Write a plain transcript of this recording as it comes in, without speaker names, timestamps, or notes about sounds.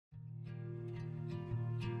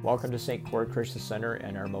Welcome to St. Croix Christian Center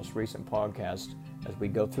and our most recent podcast as we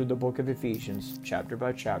go through the book of Ephesians chapter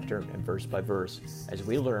by chapter and verse by verse as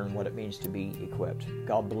we learn what it means to be equipped.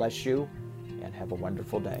 God bless you and have a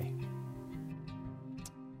wonderful day.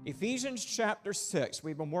 Ephesians chapter 6.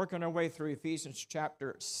 We've been working our way through Ephesians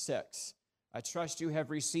chapter 6. I trust you have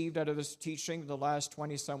received out of this teaching the last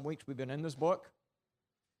 20-some weeks we've been in this book,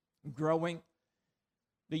 growing.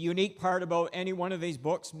 The unique part about any one of these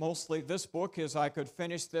books, mostly this book, is I could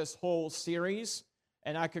finish this whole series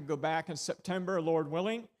and I could go back in September, Lord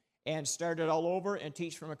willing, and start it all over and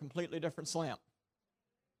teach from a completely different slant.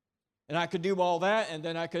 And I could do all that, and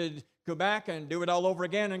then I could go back and do it all over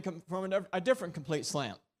again and come from a different complete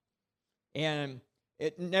slant. And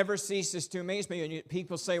it never ceases to amaze me. And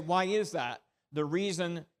people say, why is that? The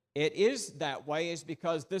reason it is that way is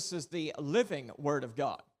because this is the living Word of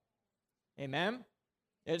God. Amen?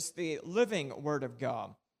 It's the living Word of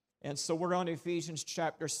God. And so we're on Ephesians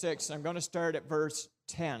chapter 6. I'm going to start at verse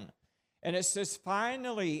 10. And it says,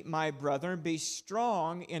 "Finally, my brethren, be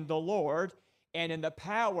strong in the Lord and in the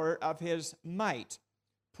power of His might.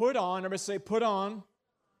 Put on," everybody say, put on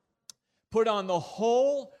the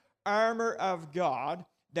whole armor of God,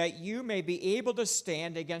 that you may be able to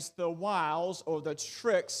stand against the wiles or the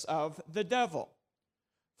tricks of the devil.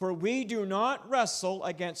 For we do not wrestle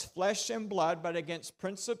against flesh and blood, but against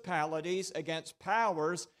principalities, against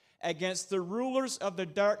powers, against the rulers of the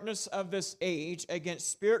darkness of this age, against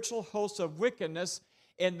spiritual hosts of wickedness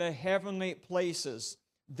in the heavenly places.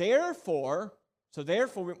 Therefore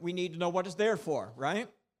we need to know what is therefore, right?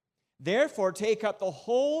 Therefore, take up the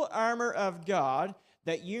whole armor of God,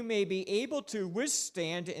 that you may be able to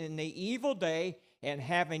withstand in the evil day, and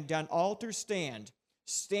having done all to stand.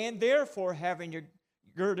 Stand therefore, having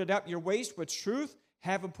girded up your waist with truth,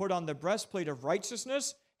 having put on the breastplate of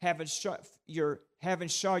righteousness, having shod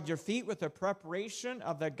your feet with the preparation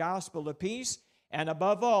of the gospel of peace, and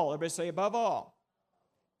above all, everybody say above all,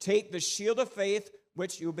 take the shield of faith,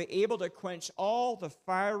 which you'll be able to quench all the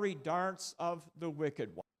fiery darts of the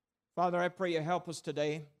wicked one. Father, I pray you help us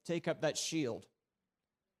today. Take up that shield.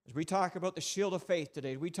 As we talk about the shield of faith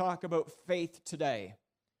today, we talk about faith today.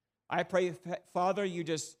 I pray, Father, you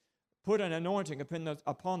just put an anointing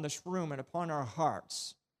upon this room and upon our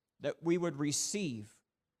hearts, that we would receive,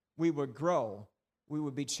 we would grow, we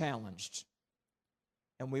would be challenged,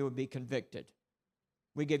 and we would be convicted.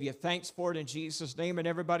 We give you thanks for it in Jesus' name. And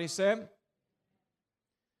everybody said,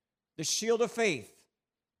 the shield of faith.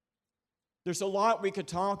 There's a lot we could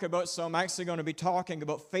talk about, so I'm actually going to be talking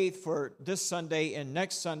about faith for this Sunday and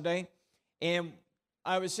next Sunday. And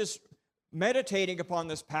I was just meditating upon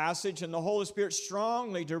this passage, and the Holy Spirit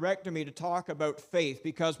strongly directed me to talk about faith,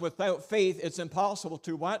 because without faith, it's impossible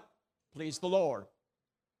to what? Please the Lord.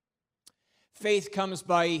 Faith comes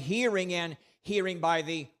by hearing, and hearing by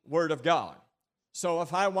the Word of God. So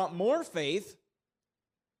if I want more faith,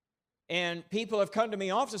 and people have come to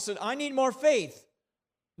me often and said, I need more faith,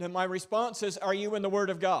 then my response is, are you in the Word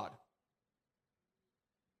of God?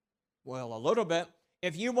 Well, a little bit.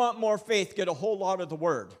 If you want more faith, get a whole lot of the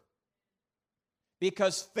Word.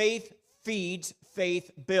 Because faith feeds,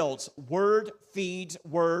 faith builds. Word feeds,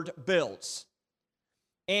 word builds.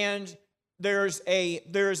 And there's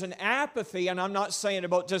an apathy, and I'm not saying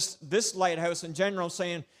about just this lighthouse in general, I'm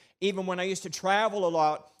saying even when I used to travel a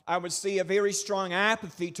lot, I would see a very strong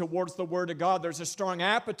apathy towards the Word of God. There's a strong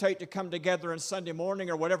appetite to come together on Sunday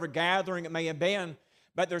morning or whatever gathering it may have been,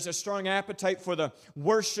 but there's a strong appetite for the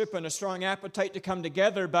worship and a strong appetite to come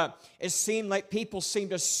together, but it seemed like people seem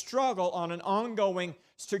to struggle on an ongoing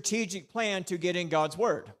strategic plan to get in God's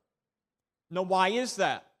Word. Now, why is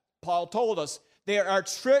that? Paul told us there are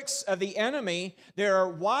tricks of the enemy, there are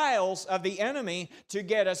wiles of the enemy to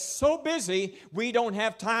get us so busy we don't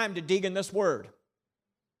have time to dig in this Word.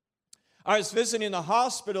 I was visiting the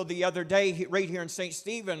hospital the other day right here in St.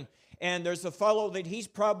 Stephen, and there's a fellow that he's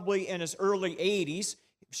probably in his early 80s,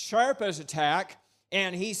 sharp as a tack,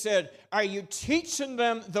 and he said, are you teaching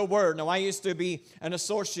them the Word? Now, I used to be an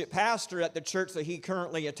associate pastor at the church that he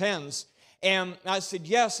currently attends, and I said,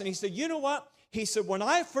 yes, and he said, you know what? He said, when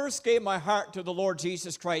I first gave my heart to the Lord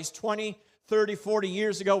Jesus Christ 20, 30, 40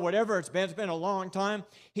 years ago, whatever it's been a long time,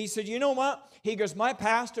 he said, you know what? He goes, my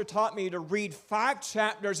pastor taught me to read 5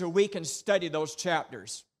 chapters a week and study those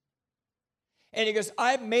chapters. And he goes,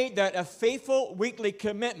 I've made that a faithful weekly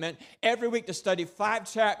commitment every week to study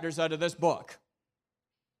 5 chapters out of this book.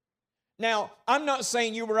 Now, I'm not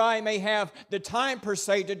saying you or I may have the time per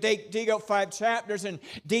se to dig out 5 chapters and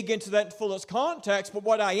dig into that fullest context, but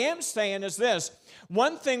what I am saying is this.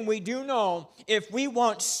 One thing we do know, if we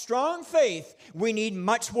want strong faith, we need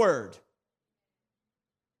much Word.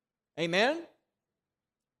 Amen?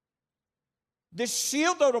 The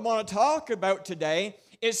shield that I want to talk about today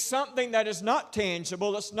is something that is not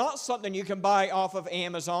tangible. It's not something you can buy off of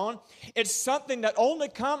Amazon. It's something that only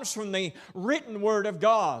comes from the written Word of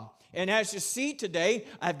God. And as you see today,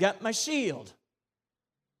 I've got my shield.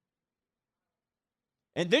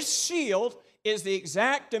 And this shield is the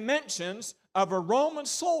exact dimensions of a Roman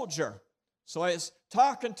soldier. So I was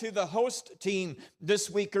talking to the host team this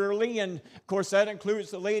week early, and of course that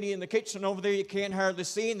includes the lady in the kitchen over there you can't hardly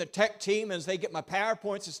see, and the tech team as they get my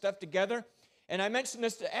PowerPoints and stuff together. And I mentioned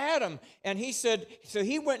this to Adam, and he said, so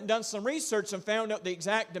he went and done some research and found out the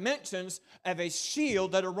exact dimensions of a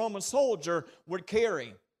shield that a Roman soldier would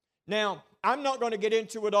carry. Now, I'm not going to get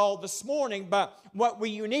into it all this morning, but what we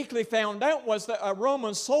uniquely found out was that a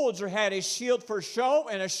Roman soldier had a shield for show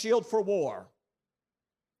and a shield for war.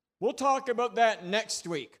 We'll talk about that next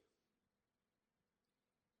week.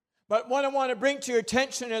 But what I want to bring to your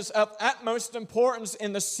attention is of utmost importance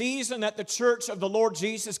in the season that the church of the Lord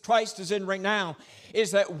Jesus Christ is in right now,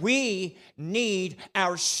 is that we need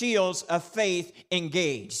our shields of faith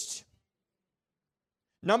engaged.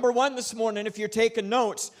 Number one this morning, if you're taking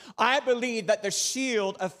notes, I believe that the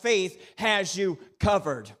shield of faith has you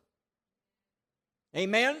covered.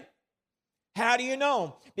 Amen? How do you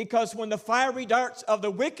know? Because when the fiery darts of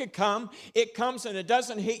the wicked come, it comes and it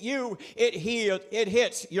doesn't hit you, it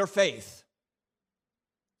hits your faith.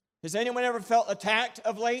 Has anyone ever felt attacked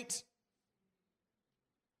of late?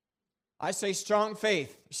 I say strong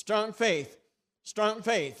faith, strong faith, strong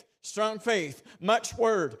faith. Strong faith, much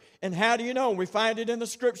word. And how do you know? We find it in the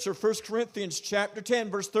scripture, 1 Corinthians chapter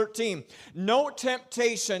 10, verse 13. No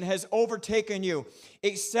temptation has overtaken you,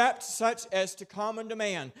 except such as to common to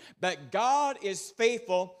man. But God is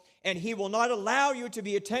faithful, and He will not allow you to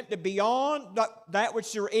be tempted beyond that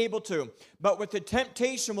which you're able to. But with the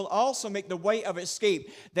temptation will also make the way of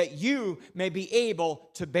escape, that you may be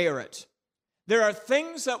able to bear it. There are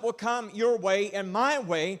things that will come your way and my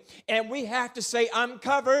way, and we have to say, I'm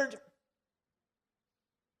covered.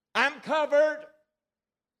 I'm covered.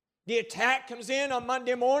 The attack comes in on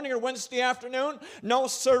Monday morning or Wednesday afternoon. No,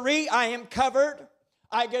 sirree, I am covered.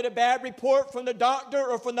 I get a bad report from the doctor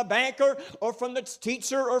or from the banker or from the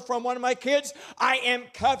teacher or from one of my kids. I am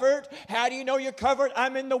covered. How do you know you're covered?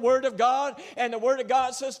 I'm in the Word of God, and the Word of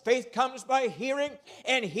God says faith comes by hearing,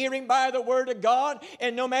 and hearing by the Word of God.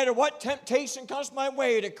 And no matter what temptation comes my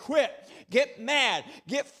way to quit, get mad,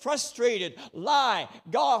 get frustrated, lie,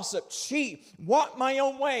 gossip, cheat, walk my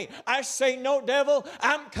own way, I say, no, devil,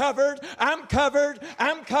 I'm covered, I'm covered,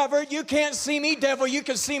 I'm covered. You can't see me, devil. You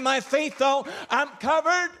can see my faith, though. I'm covered.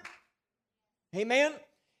 Amen.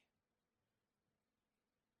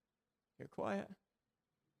 You're quiet.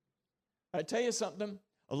 I tell you something.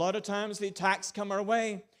 A lot of times the attacks come our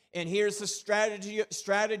way, and here's the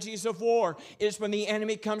strategies of war. Is when the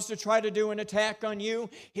enemy comes to try to do an attack on you,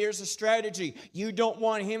 here's a strategy. You don't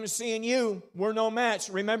want him seeing you. We're no match.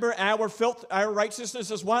 Remember, our righteousness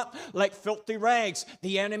is what? Like filthy rags.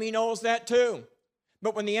 The enemy knows that too.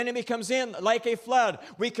 But when the enemy comes in like a flood,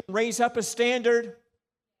 we can raise up a standard.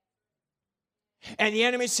 And the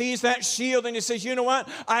enemy sees that shield and he says, you know what?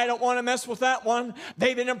 I don't want to mess with that one.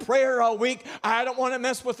 They've been in prayer all week. I don't want to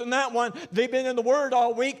mess with that one. They've been in the Word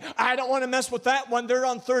all week. I don't want to mess with that one. They're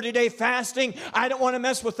on 30-day fasting. I don't want to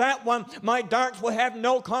mess with that one. My darts will have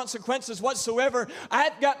no consequences whatsoever.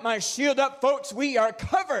 I've got my shield up, folks. We are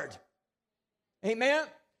covered. Amen?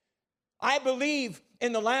 I believe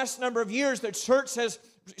in the last number of years the church has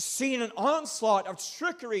seen an onslaught of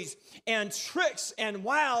trickeries and tricks and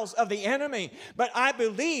wiles of the enemy. But I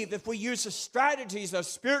believe if we use the strategies of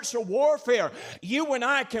spiritual warfare, you and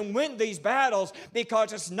I can win these battles,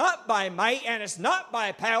 because it's not by might and it's not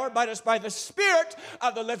by power, but it's by the Spirit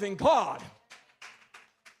of the living God.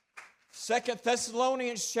 2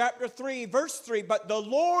 Thessalonians chapter 3, verse 3, but the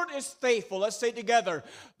Lord is faithful. Let's say together,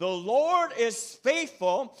 the Lord is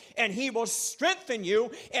faithful, and He will strengthen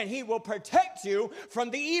you, and He will protect you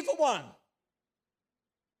from the evil one.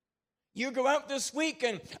 You go out this week,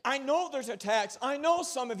 and I know there's attacks. I know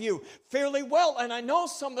some of you fairly well, and I know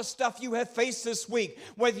some of the stuff you have faced this week,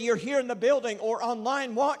 whether you're here in the building or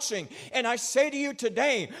online watching. And I say to you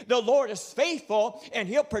today, the Lord is faithful, and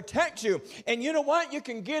He'll protect you. And you know what? You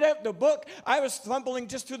can get out the book. I was fumbling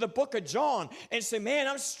just through the book of John and say, man,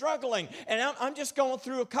 I'm struggling, and I'm just going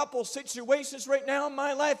through a couple situations right now in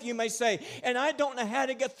my life, you may say, and I don't know how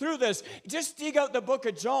to get through this. Just dig out the book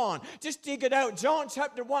of John. Just dig it out. John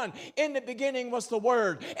chapter 1. In the beginning was the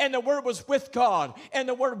Word, and the Word was with God, and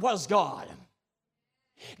the Word was God.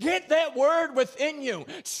 Get that Word within you.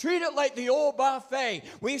 Treat it like the old buffet.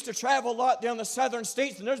 We used to travel a lot down the southern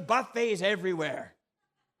states, and there's buffets everywhere.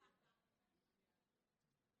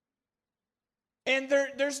 And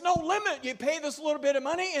there's no limit. You pay this little bit of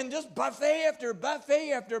money and just buffet after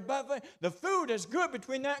buffet after buffet. The food is good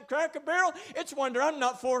between that and Cracker Barrel. It's a wonder I'm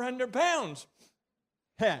not 400 pounds.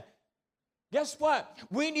 Guess what?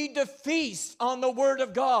 We need to feast on the Word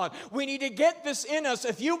of God. We need to get this in us.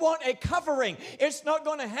 If you want a covering, it's not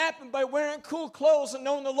going to happen by wearing cool clothes and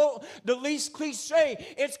knowing the least cliche.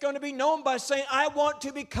 It's going to be known by saying, I want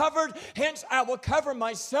to be covered. Hence, I will cover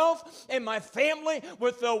myself and my family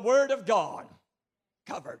with the Word of God.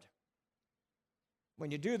 Covered.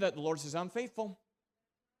 When you do that, the Lord says, I'm faithful.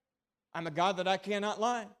 I'm a God that I cannot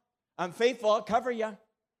lie. I'm faithful. I'll cover you.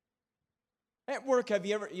 At work,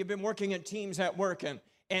 you've been working in teams at work,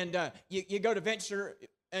 and you go to venture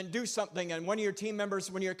and do something, and one of your team members,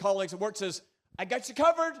 one of your colleagues at work says, I got you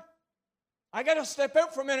covered. I got to step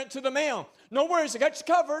out for a minute to the mail. No worries, I got you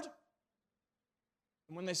covered.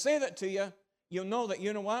 And when they say that to you, you'll know that,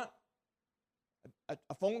 you know what?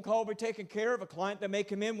 A phone call will be taken care of. A client that may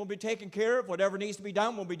come in will be taken care of. Whatever needs to be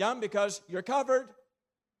done will be done because you're covered.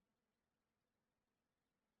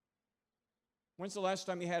 When's the last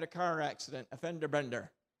time you had a car accident, a fender bender,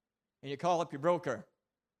 and you call up your broker,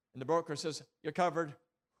 and the broker says, you're covered?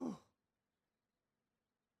 Whew.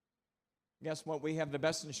 Guess what? We have the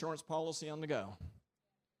best insurance policy on the go.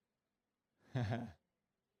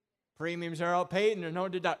 Premiums are all paid, and there's no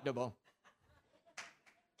deductible.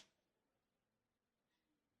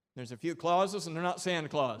 There's a few clauses, and they're not Santa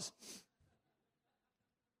Claus.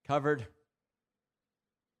 Covered.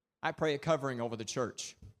 I pray a covering over the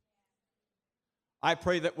church. I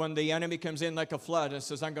pray that when the enemy comes in like a flood and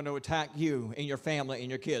says, I'm going to attack you and your family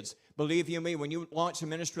and your kids, believe you me, when you launch a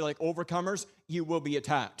ministry like Overcomers, you will be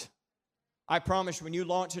attacked. I promise when you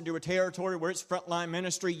launch into a territory where it's frontline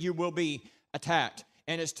ministry, you will be attacked.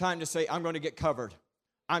 And it's time to say, I'm going to get covered.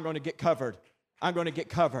 I'm going to get covered. I'm going to get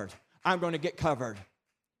covered. I'm going to get covered.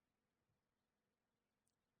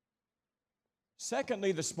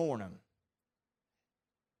 Secondly, this morning,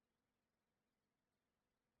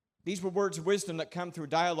 these were words of wisdom that come through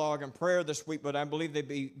dialogue and prayer this week, but I believe they'd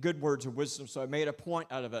be good words of wisdom, so I made a point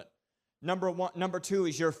out of it. Number two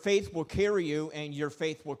is your faith will carry you, and your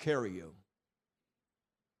faith will carry you.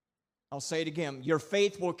 I'll say it again. Your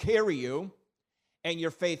faith will carry you, and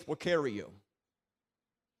your faith will carry you.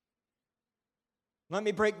 Let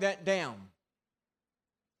me break that down.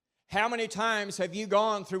 How many times have you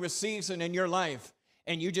gone through a season in your life,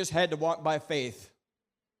 and you just had to walk by faith?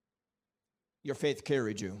 Your faith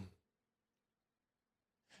carried you.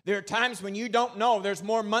 There are times when you don't know. There's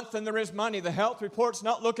more month than there is money. The health report's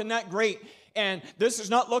not looking that great. And this is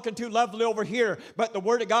not looking too lovely over here. But the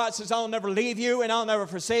Word of God says, I'll never leave you, and I'll never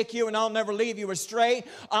forsake you, and I'll never leave you astray.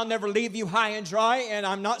 I'll never leave you high and dry, and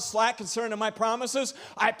I'm not slack concerning my promises.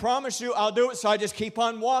 I promise you I'll do it, so I just keep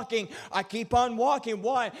on walking. I keep on walking.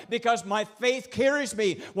 Why? Because my faith carries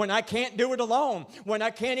me when I can't do it alone. When I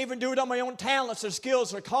can't even do it on my own talents or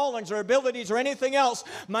skills or callings or abilities or anything else.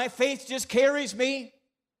 My faith just carries me.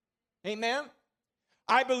 Amen?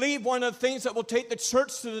 I believe one of the things that will take the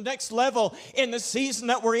church to the next level in the season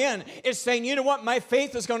that we're in is saying, you know what, my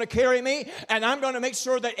faith is going to carry me, and I'm going to make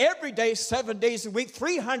sure that every day, 7 days a week,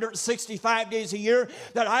 365 days a year,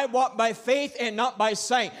 that I walk by faith and not by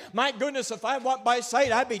sight. My goodness, if I walked by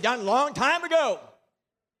sight, I'd be done a long time ago.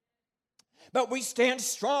 But we stand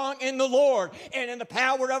strong in the Lord and in the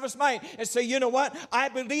power of His might and say, you know what? I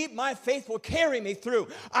believe my faith will carry me through.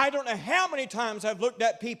 I don't know how many times I've looked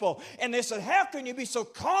at people and they said, how can you be so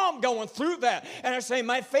calm going through that? And I say,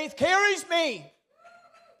 my faith carries me.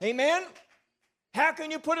 Amen? How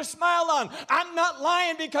can you put a smile on? I'm not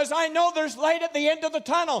lying because I know there's light at the end of the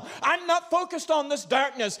tunnel. I'm not focused on this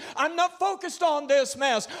darkness. I'm not focused on this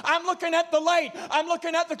mess. I'm looking at the light. I'm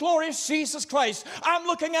looking at the glorious Jesus Christ. I'm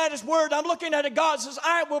looking at His Word. I'm looking at a God that says,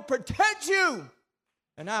 I will protect you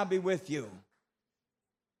and I'll be with you.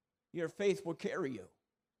 Your faith will carry you.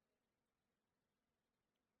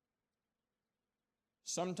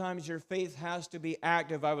 Sometimes your faith has to be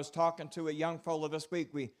active. I was talking to a young fellow this week.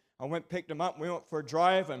 I went and picked him up, and we went for a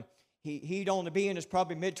drive, and he'd only be in his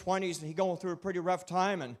probably mid-20s, and he's going through a pretty rough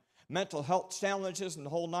time, and mental health challenges and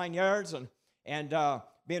the whole 9 yards, and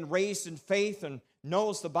being raised in faith, and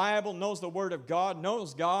knows the Bible, knows the Word of God,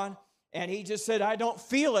 knows God, and he just said, I don't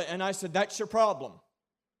feel it, and I said, that's your problem.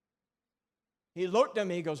 He looked at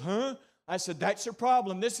me, he goes, huh? I said, that's your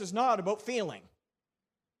problem. This is not about feeling.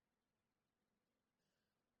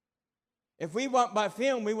 If we went by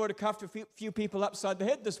feeling, we would have cuffed a few people upside the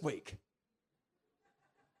head this week.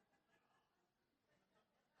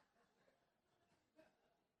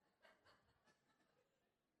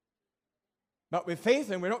 But with faith,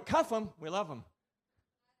 and we don't cuff them, we love them.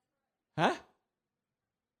 Huh?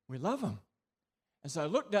 We love them. And so I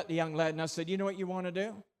looked at the young lad and I said, you know what you want to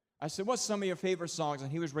do? I said, what's some of your favorite songs?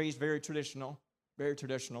 And he was raised very traditional, very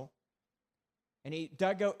traditional. And he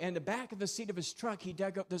dug out, in the back of the seat of his truck, he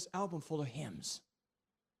dug up this album full of hymns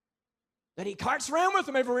that he carts around with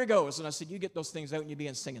him everywhere he goes. And I said, you get those things out and you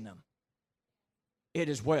begin singing them. It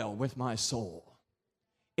is well with my soul.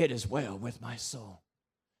 It is well with my soul.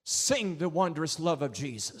 Sing the wondrous love of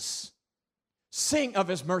Jesus. Sing of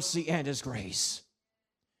his mercy and his grace.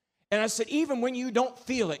 And I said, even when you don't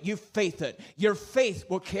feel it, you faith it. Your faith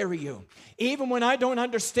will carry you. Even when I don't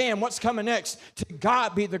understand what's coming next, to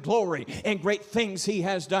God be the glory and great things he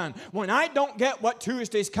has done. When I don't get what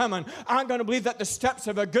Tuesday's coming, I'm going to believe that the steps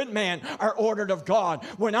of a good man are ordered of God.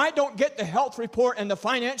 When I don't get the health report and the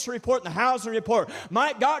financial report and the housing report,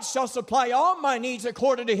 my God shall supply all my needs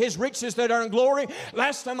according to his riches that are in glory.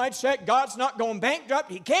 Last time I checked, God's not going bankrupt.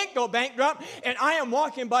 He can't go bankrupt. And I am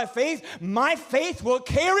walking by faith. My faith will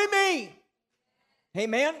carry me.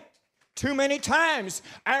 Amen. Too many times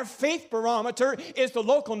our faith barometer is the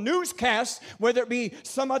local newscast, whether it be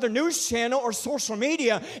some other news channel or social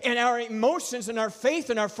media, and our emotions and our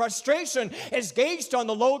faith and our frustration is gauged on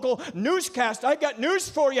the local newscast. I got news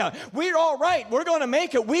for you. We're all right. We're going to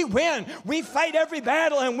make it. We win. We fight every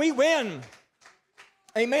battle and we win.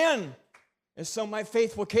 Amen. And so my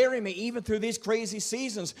faith will carry me even through these crazy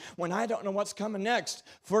seasons when I don't know what's coming next.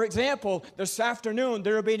 For example, this afternoon,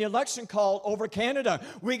 there will be an election call over Canada.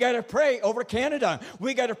 We got to pray over Canada.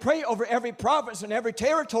 We got to pray over every province and every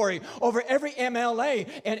territory, over every MLA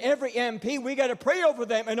and every MP. We got to pray over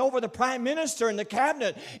them and over the Prime Minister and the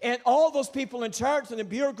Cabinet and all those people in charge in the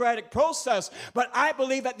bureaucratic process. But I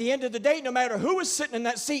believe at the end of the day, no matter who is sitting in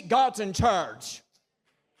that seat, God's in charge.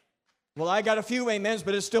 Well, I got a few amens,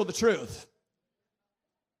 but it's still the truth.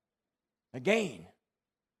 Again,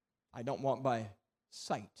 I don't walk by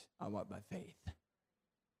sight, I walk by faith.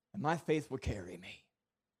 And my faith will carry me.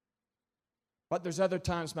 But there's other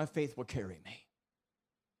times my faith will carry me.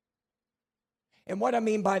 And what I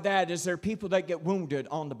mean by that is there are people that get wounded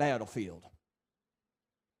on the battlefield.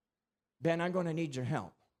 Ben, I'm going to need your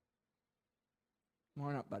help. Come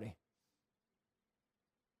on up, buddy.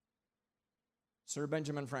 Sir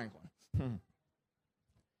Benjamin Franklin.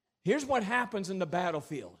 Here's what happens in the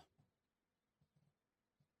battlefield.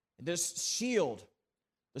 This shield,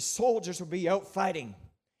 the soldiers will be out fighting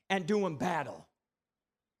and doing battle.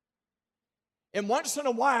 And once in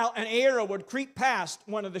a while, an arrow would creep past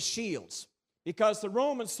one of the shields because the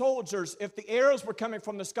Roman soldiers, if the arrows were coming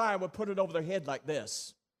from the sky, would put it over their head like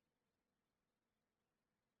this.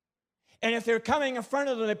 And if they're coming in front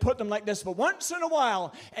of them, they put them like this. But once in a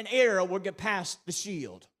while, an arrow would get past the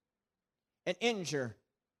shield and injure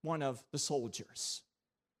one of the soldiers.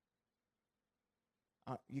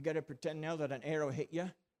 You got to pretend now that an arrow hit you.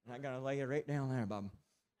 And I'm going to lay you right down there, Bob.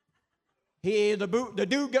 The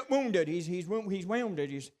dude got wounded. He's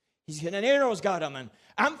wounded. An arrow's got him. And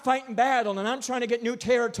I'm fighting battle, and I'm trying to get new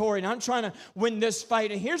territory, and I'm trying to win this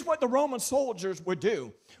fight. And here's what the Roman soldiers would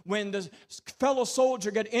do. When the fellow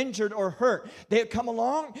soldier got injured or hurt, they'd come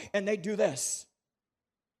along, and they'd do this.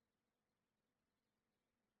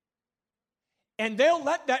 And they'll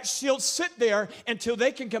let that shield sit there until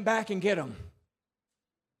they can come back and get him.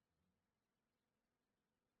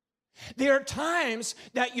 There are times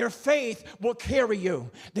that your faith will carry you.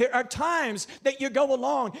 There are times that you go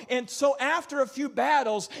along. And so after a few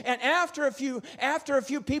battles and after a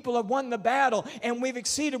few people have won the battle and we've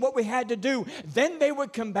exceeded what we had to do, then they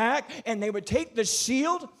would come back and they would take the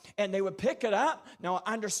shield and they would pick it up. Now,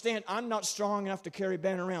 I understand I'm not strong enough to carry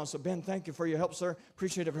Ben around. So, Ben, thank you for your help, sir.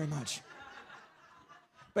 Appreciate it very much.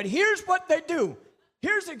 But here's what they do.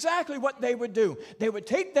 Here's exactly what they would do. They would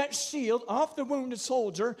take that shield off the wounded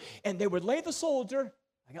soldier, and they would lay the soldier.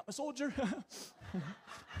 I got my soldier.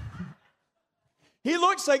 He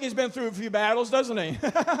looks like he's been through a few battles, doesn't he?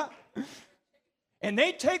 And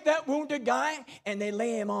they take that wounded guy, and they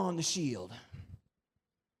lay him on the shield.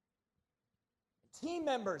 Team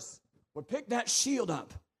members would pick that shield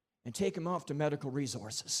up and take him off to medical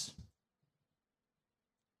resources.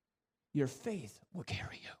 Your faith will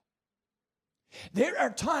carry you. There are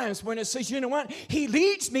times when it says, you know what? He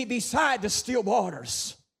leads me beside the still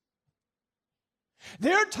waters.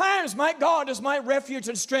 There are times my God is my refuge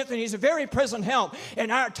and strength, and he's a very present help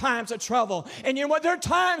in our times of trouble. And you know what? There are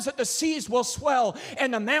times that the seas will swell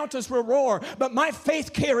and the mountains will roar, but my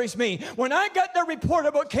faith carries me. When I got the report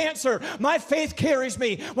about cancer, my faith carries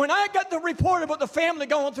me. When I got the report about the family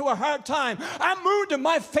going through a hard time, I'm moved and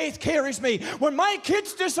my faith carries me. When my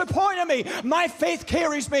kids disappointed me, my faith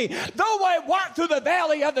carries me. Though I walk through the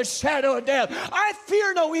valley of the shadow of death, I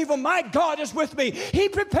fear no evil. My God is with me. He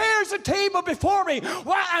prepares a table before me me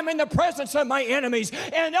while I'm in the presence of my enemies.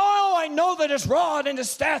 And oh, I know that his rod and his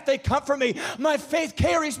staff, they comfort me. My faith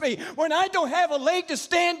carries me. When I don't have a leg to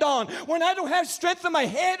stand on, when I don't have strength in my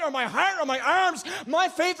head or my heart or my arms, my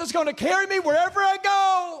faith is going to carry me wherever I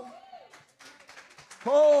go.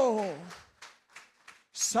 Oh,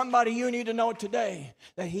 somebody, you need to know today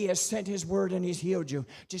that he has sent his word and he's healed you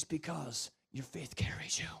just because your faith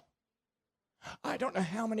carries you. I don't know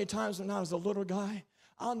how many times when I was a little guy,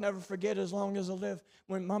 I'll never forget as long as I live,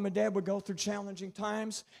 when Mom and Dad would go through challenging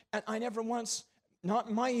times, and I never once, not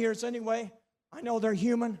in my years anyway, I know they're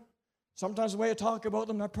human. Sometimes the way I talk about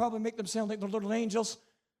them, I probably make them sound like they're little angels,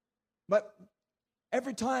 but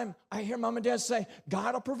every time I hear Mom and Dad say,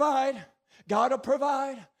 God will provide, God will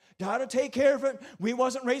provide, God will take care of it. We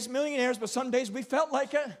wasn't raised millionaires, but some days we felt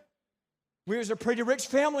like it. We was a pretty rich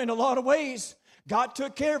family in a lot of ways. God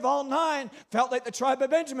took care of all 9. Felt like the tribe of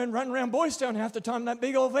Benjamin running around Boys Town half the time in that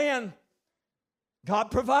big old van. God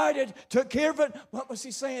provided, took care of it. What was he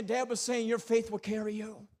saying? Dad was saying, your faith will carry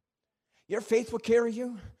you. Your faith will carry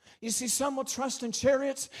you. You see, some will trust in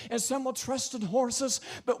chariots and some will trust in horses,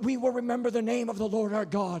 but we will remember the name of the Lord our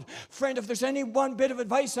God. Friend, if there's any one bit of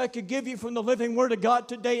advice I could give you from the living word of God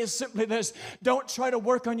today is simply this. Don't try to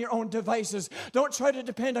work on your own devices. Don't try to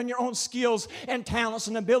depend on your own skills and talents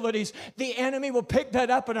and abilities. The enemy will pick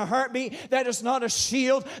that up in a heartbeat. That is not a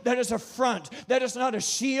shield. That is a front. That is not a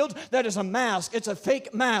shield. That is a mask. It's a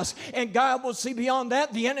fake mask. And God will see beyond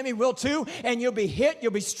that. The enemy will too. And you'll be hit,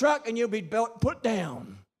 you'll be struck, and you'll be put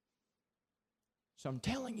down. So I'm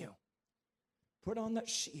telling you, put on that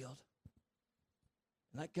shield.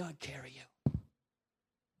 Let God carry you.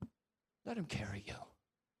 Let him carry you.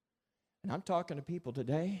 And I'm talking to people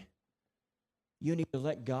today. You need to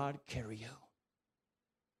let God carry you.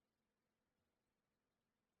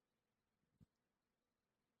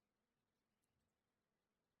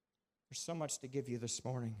 There's so much to give you this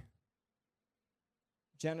morning.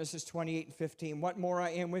 Genesis 28:15. What more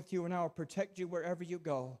I am with you, and I will protect you wherever you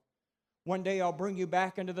go. One day I'll bring you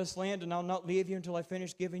back into this land, and I'll not leave you until I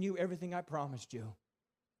finish giving you everything I promised you.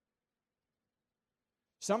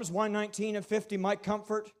 Psalms 119:50, my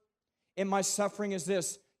comfort in my suffering is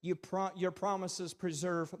this, your promises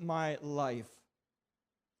preserve my life.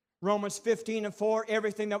 Romans 15:4,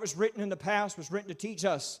 everything that was written in the past was written to teach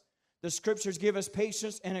us. The scriptures give us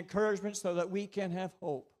patience and encouragement so that we can have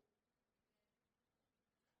hope.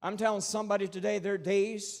 I'm telling somebody today, there are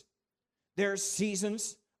days, there are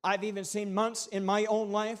seasons, I've even seen months in my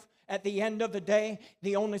own life. At the end of the day,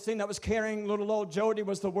 the only thing that was carrying little old Jody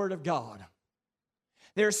was the Word of God.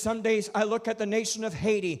 There are some days I look at the nation of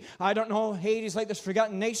Haiti. I don't know, Haiti's like this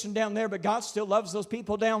forgotten nation down there, but God still loves those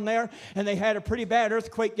people down there. And they had a pretty bad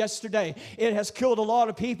earthquake yesterday. It has killed a lot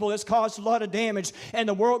of people. It's caused a lot of damage. And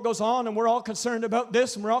the world goes on, and we're all concerned about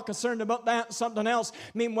this, and we're all concerned about that and something else.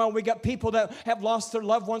 Meanwhile, we got people that have lost their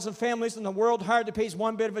loved ones and families, and the world hardly pays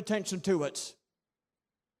one bit of attention to it.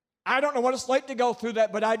 I don't know what it's like to go through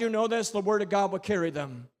that, but I do know this, the Word of God will carry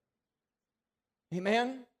them.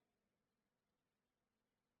 Amen?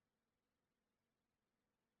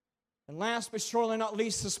 And last but surely not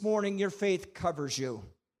least this morning, your faith covers you.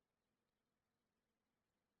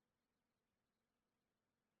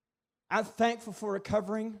 I'm thankful for a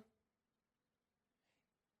covering.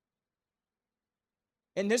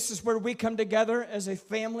 And this is where we come together as a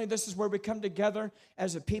family. This is where we come together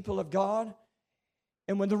as a people of God.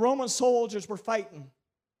 And when the Roman soldiers were fighting,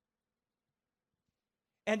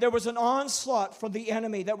 and there was an onslaught from the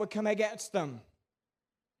enemy that would come against them,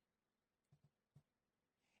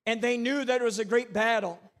 and they knew that it was a great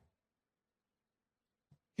battle,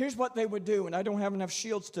 here's what they would do, and I don't have enough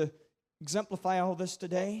shields to exemplify all this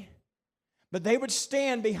today, but they would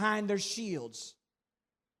stand behind their shields,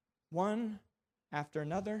 one after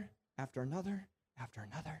another, after another, after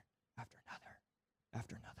another, after another,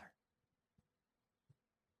 after another.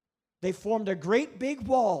 They formed a great big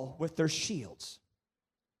wall with their shields.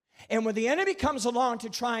 And when the enemy comes along to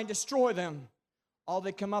try and destroy them, all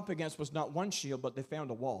they come up against was not one shield, but they found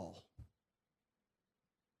a wall.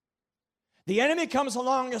 The enemy comes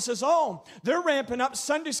along and says, oh, they're ramping up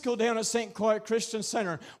Sunday school down at St. Croix Christian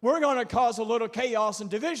Center. We're going to cause a little chaos and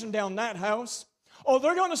division down that house. Oh,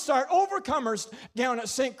 they're going to start overcomers down at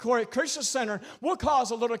St. Croix Christian Center. We'll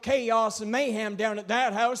cause a little chaos and mayhem down at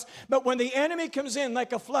that house. But when the enemy comes in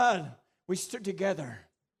like a flood, we stood together.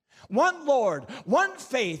 One Lord, one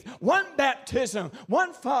faith, one baptism,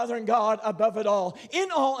 one Father and God above it all,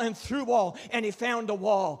 in all and through all, and he found a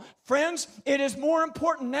wall. Friends, it is more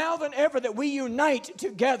important now than ever that we unite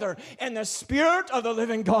together in the Spirit of the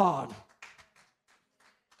living God.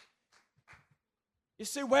 You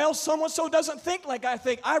say, well, so-and-so doesn't think like I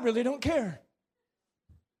think. I really don't care.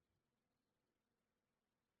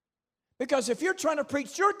 Because if you're trying to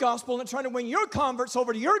preach your gospel and trying to win your converts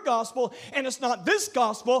over to your gospel, and it's not this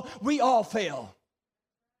gospel, we all fail.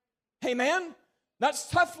 Amen?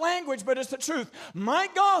 That's tough language, but it's the truth. My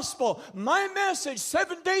gospel, my message,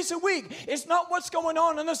 7 days a week, is not what's going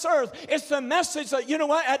on this earth. It's the message that, you know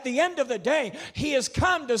what, at the end of the day, He has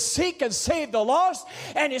come to seek and save the lost,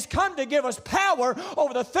 and He's come to give us power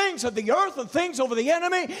over the things of the earth and things over the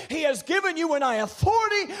enemy. He has given you and I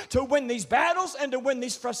authority to win these battles and to win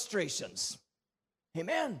these frustrations.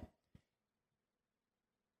 Amen.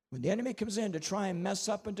 When the enemy comes in to try and mess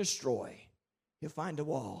up and destroy, he'll find a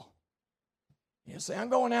wall. He'll say, I'm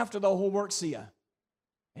going after the whole works of you.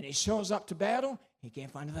 And he shows up to battle, he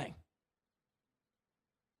can't find a thing.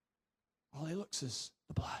 All he looks is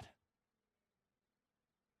the blood.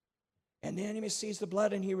 And the enemy sees the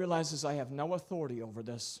blood and he realizes, I have no authority over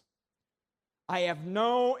this. I have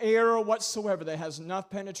no arrow whatsoever that has enough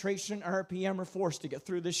penetration, RPM, or force to get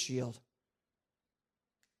through this shield.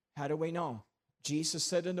 How do we know? Jesus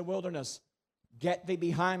said in the wilderness, get thee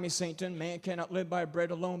behind me, Satan. Man cannot live by bread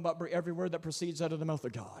alone, but by every word that proceeds out of the mouth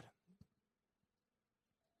of God.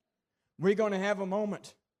 We're going to have a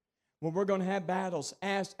moment where we're going to have battles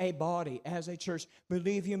as a body, as a church.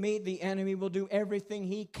 Believe you me, the enemy will do everything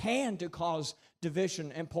he can to cause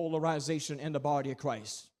division and polarization in the body of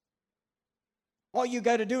Christ. All you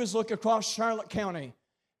got to do is look across Charlotte County,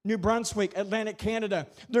 New Brunswick, Atlantic Canada.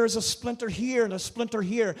 There's a splinter here and a splinter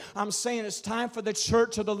here. I'm saying it's time for the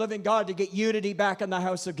church of the living God to get unity back in the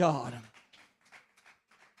house of God.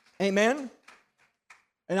 Amen?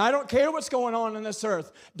 And I don't care what's going on in this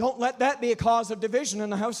earth. Don't let that be a cause of division in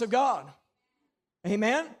the house of God.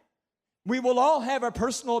 Amen? We will all have our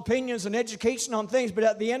personal opinions and education on things, but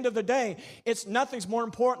at the end of the day, nothing's more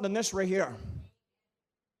important than this right here.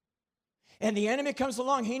 And the enemy comes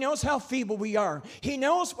along. He knows how feeble we are. He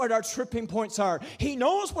knows what our tripping points are. He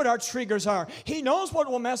knows what our triggers are. He knows what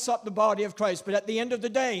will mess up the body of Christ. But at the end of the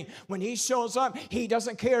day, when he shows up, he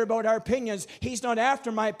doesn't care about our opinions. He's not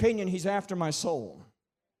after my opinion. He's after my soul.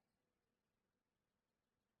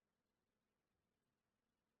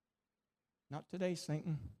 Not today,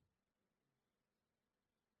 Satan.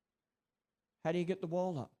 How do you get the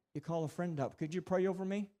wall up? You call a friend up. Could you pray over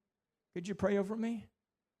me? Could you pray over me?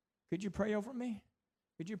 Could you pray over me?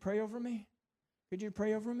 Could you pray over me? Could you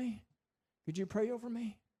pray over me? Could you pray over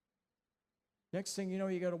me? Next thing you know,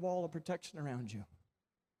 you got a wall of protection around you.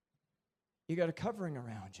 You got a covering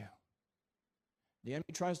around you. The enemy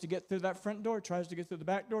tries to get through that front door, tries to get through the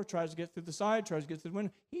back door, tries to get through the side, tries to get through the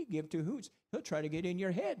window. He'd give two hoots. He'll try to get in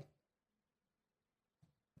your head.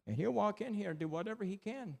 And he'll walk in here and do whatever he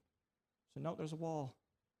can. So no, there's a wall.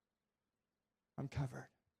 I'm covered.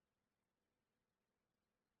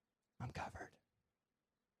 I'm covered.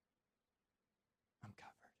 I'm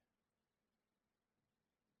covered.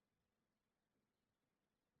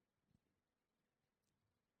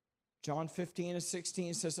 John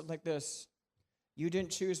 15:16 says it like this. You didn't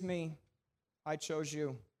choose me, I chose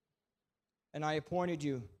you. And I appointed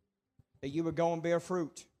you that you would go and bear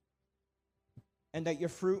fruit, and that your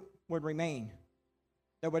fruit would remain.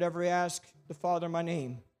 That whatever you ask the Father in my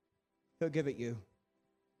name, He'll give it you.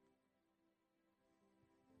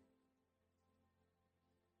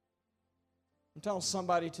 I'm telling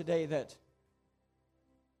somebody today that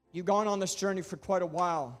you've gone on this journey for quite a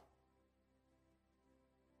while.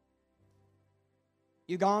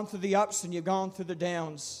 You've gone through the ups and you've gone through the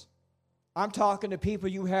downs. I'm talking to people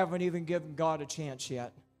you haven't even given God a chance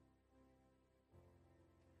yet.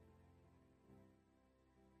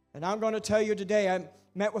 And I'm going to tell you today, I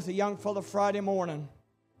met with a young fellow Friday morning.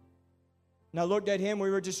 And I looked at him, we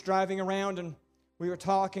were just driving around and we were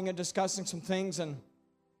talking and discussing some things, and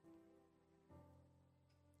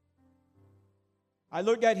I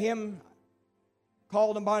looked at him,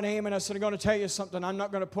 called him by name, and I said, I'm going to tell you something. I'm not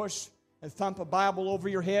going to push and thump a Bible over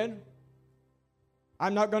your head.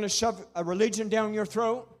 I'm not going to shove a religion down your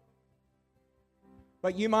throat.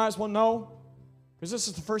 But you might as well know, because this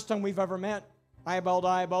is the first time we've ever met, eyeball to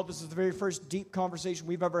eyeball. This is the very first deep conversation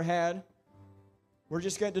we've ever had. We're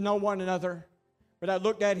just getting to know one another. But I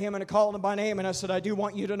looked at him and I called him by name, and I said, I do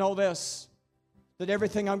want you to know this, that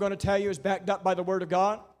everything I'm going to tell you is backed up by the Word of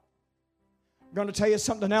God. I'm going to tell you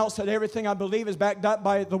something else, that everything I believe is backed up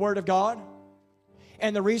by the Word of God.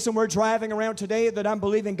 And the reason we're driving around today that I'm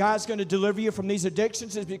believing God's going to deliver you from these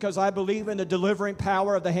addictions is because I believe in the delivering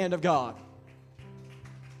power of the hand of God.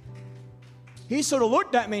 He sort of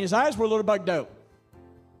looked at me and his eyes were a little bugged out.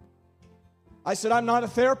 I said, I'm not a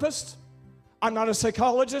therapist. I'm not a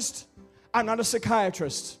psychologist. I'm not a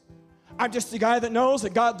psychiatrist. I'm just a guy that knows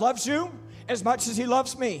that God loves you as much as He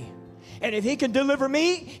loves me. And if he can deliver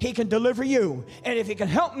me, he can deliver you. And if he can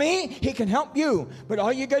help me, he can help you. But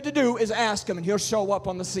all you got to do is ask him, and he'll show up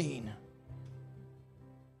on the scene.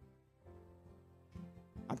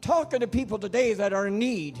 I'm talking to people today that are in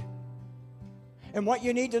need. And what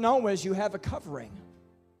you need to know is you have a covering.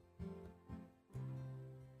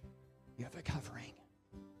 You have a covering.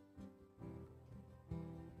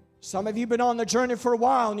 Some of you have been on the journey for a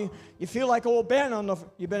while, and you feel like old Ben.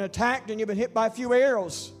 You've been attacked and you've been hit by a few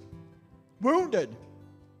arrows. Wounded.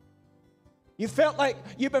 You felt like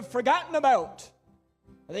you've been forgotten about.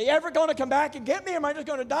 Are they ever going to come back and get me? Or am I just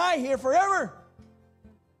going to die here forever?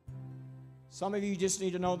 Some of you just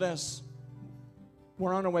need to know this.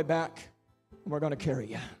 We're on our way back, and we're going to carry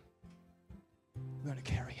you. We're going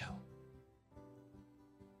to carry you.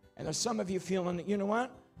 And there's some of you feeling that, you know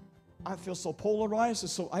what? I feel so polarized and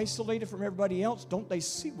so isolated from everybody else. Don't they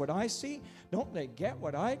see what I see? Don't they get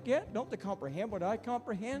what I get? Don't they comprehend what I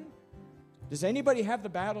comprehend? Does anybody have the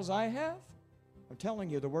battles I have? I'm telling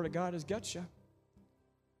you, the Word of God has got you.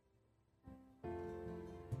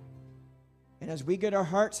 And as we get our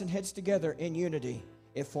hearts and heads together in unity,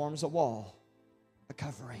 it forms a wall, a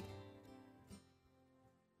covering.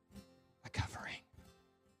 A covering.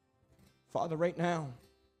 Father, right now,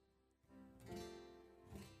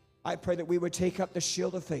 I pray that we would take up the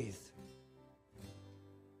shield of faith.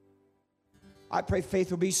 I pray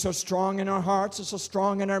faith will be so strong in our hearts and so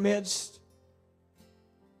strong in our midst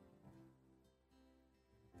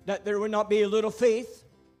that there would not be a little faith.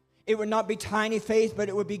 It would not be tiny faith, but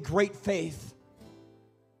it would be great faith.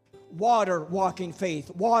 Water walking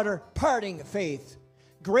faith, water parting faith,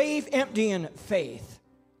 grave emptying faith,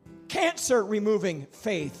 cancer removing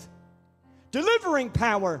faith, delivering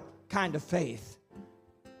power kind of faith,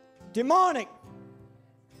 demonic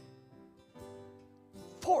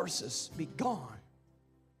forces be gone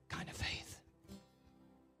kind of faith.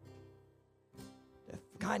 The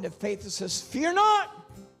kind of faith that says, fear not,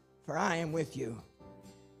 for I am with you.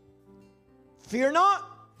 Fear not,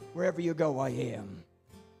 wherever you go, I am.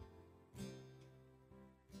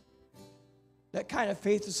 That kind of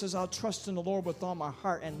faith that says, I'll trust in the Lord with all my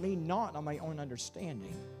heart and lean not on my own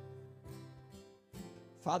understanding.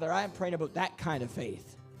 Father, I am praying about that kind of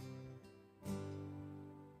faith.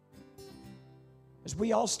 As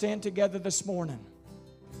we all stand together this morning,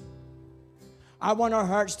 I want our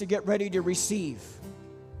hearts to get ready to receive.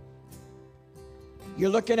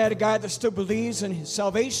 You're looking at a guy that still believes in his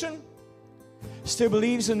salvation, still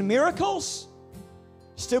believes in the miracles,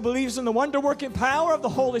 still believes in the wonder-working power of the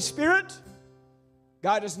Holy Spirit.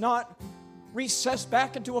 God has not recessed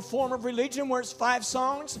back into a form of religion where it's 5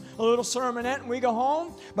 songs, a little sermonette, and we go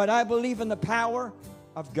home. But I believe in the power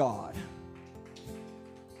of God.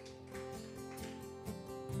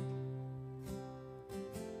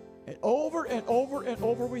 And over and over and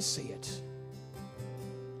over we see it.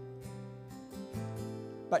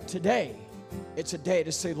 But today, it's a day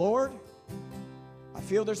to say, Lord, I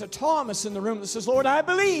feel there's a Thomas in the room that says, Lord, I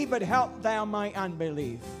believe, but help thou my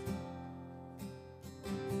unbelief.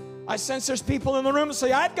 I sense there's people in the room that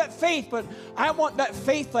say, I've got faith, but I want that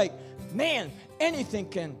faith like, man, anything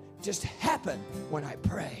can just happen when I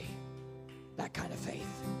pray. That kind of faith.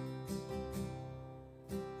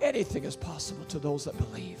 Anything is possible to those that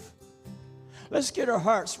believe. Let's get our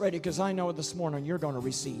hearts ready, because I know this morning you're going to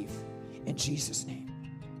receive. In Jesus' name.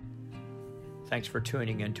 Thanks for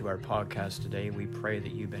tuning into our podcast today. We pray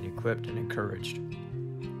that you've been equipped and encouraged.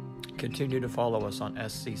 Continue to follow us on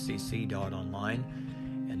sccc.online,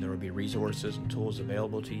 and there will be resources and tools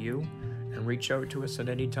available to you. And reach out to us at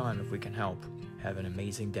any time if we can help. Have an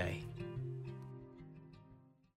amazing day.